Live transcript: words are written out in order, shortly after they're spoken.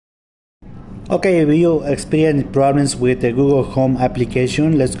Okay, if you experience problems with the Google Home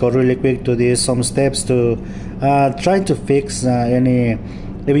application, let's go really quick to these some steps to try to fix any.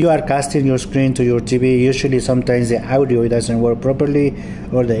 If you are casting your screen to your TV, usually sometimes the audio doesn't work properly,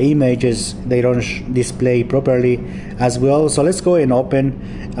 or the images they don't display properly as well. So let's go and open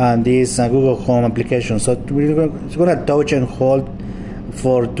this Google Home application. So we're gonna touch and hold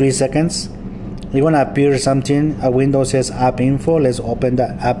for 3 seconds. You're gonna appear something, a window says app info. Let's open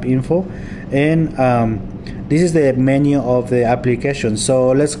that app info, and this is the menu of the application.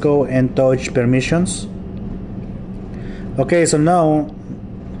 So let's go and touch permissions. Okay, so now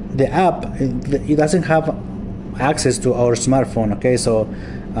the app, it doesn't have access to our smartphone. Okay, so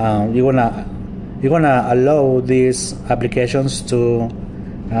you're gonna allow these applications to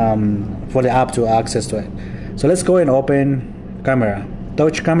for the app to access to it. So let's go and open camera,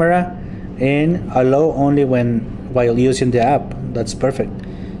 touch camera, and allow only while using the app. That's perfect.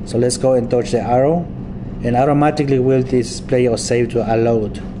 So let's go and touch the arrow, and automatically will display or save to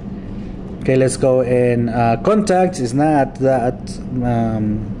allowed. Okay, let's go and contacts is not that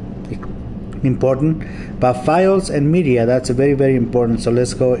important, but files and media, that's very, very important. So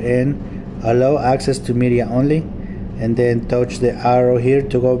let's go and allow access to media only, and then touch the arrow here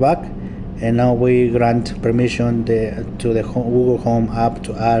to go back, and now we grant permission to the Google Home app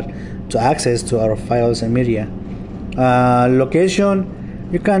to access to our files and media. Location,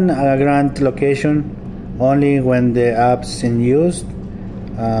 you can grant location only when the app's in use.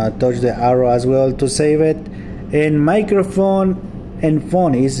 Touch the arrow as well to save it. And microphone and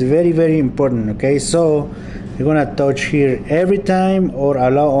phone is very, very important. Okay, so you're gonna touch here every time, or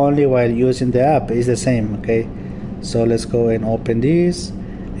allow only while using the app is the same. Okay, so let's go and open this,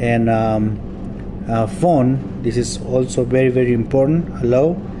 and phone, this is also very, very important.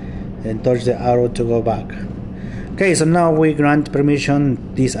 Allow, and touch the arrow to go back. Okay, so now we grant permission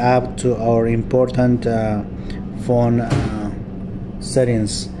this app to our important phone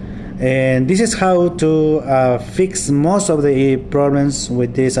settings, and this is how to fix most of the problems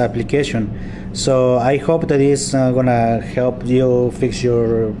with this application. So I hope that is gonna help you fix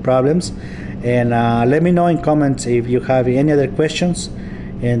your problems, and let me know in comments if you have any other questions,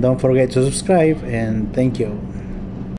 and don't forget to subscribe, and thank you.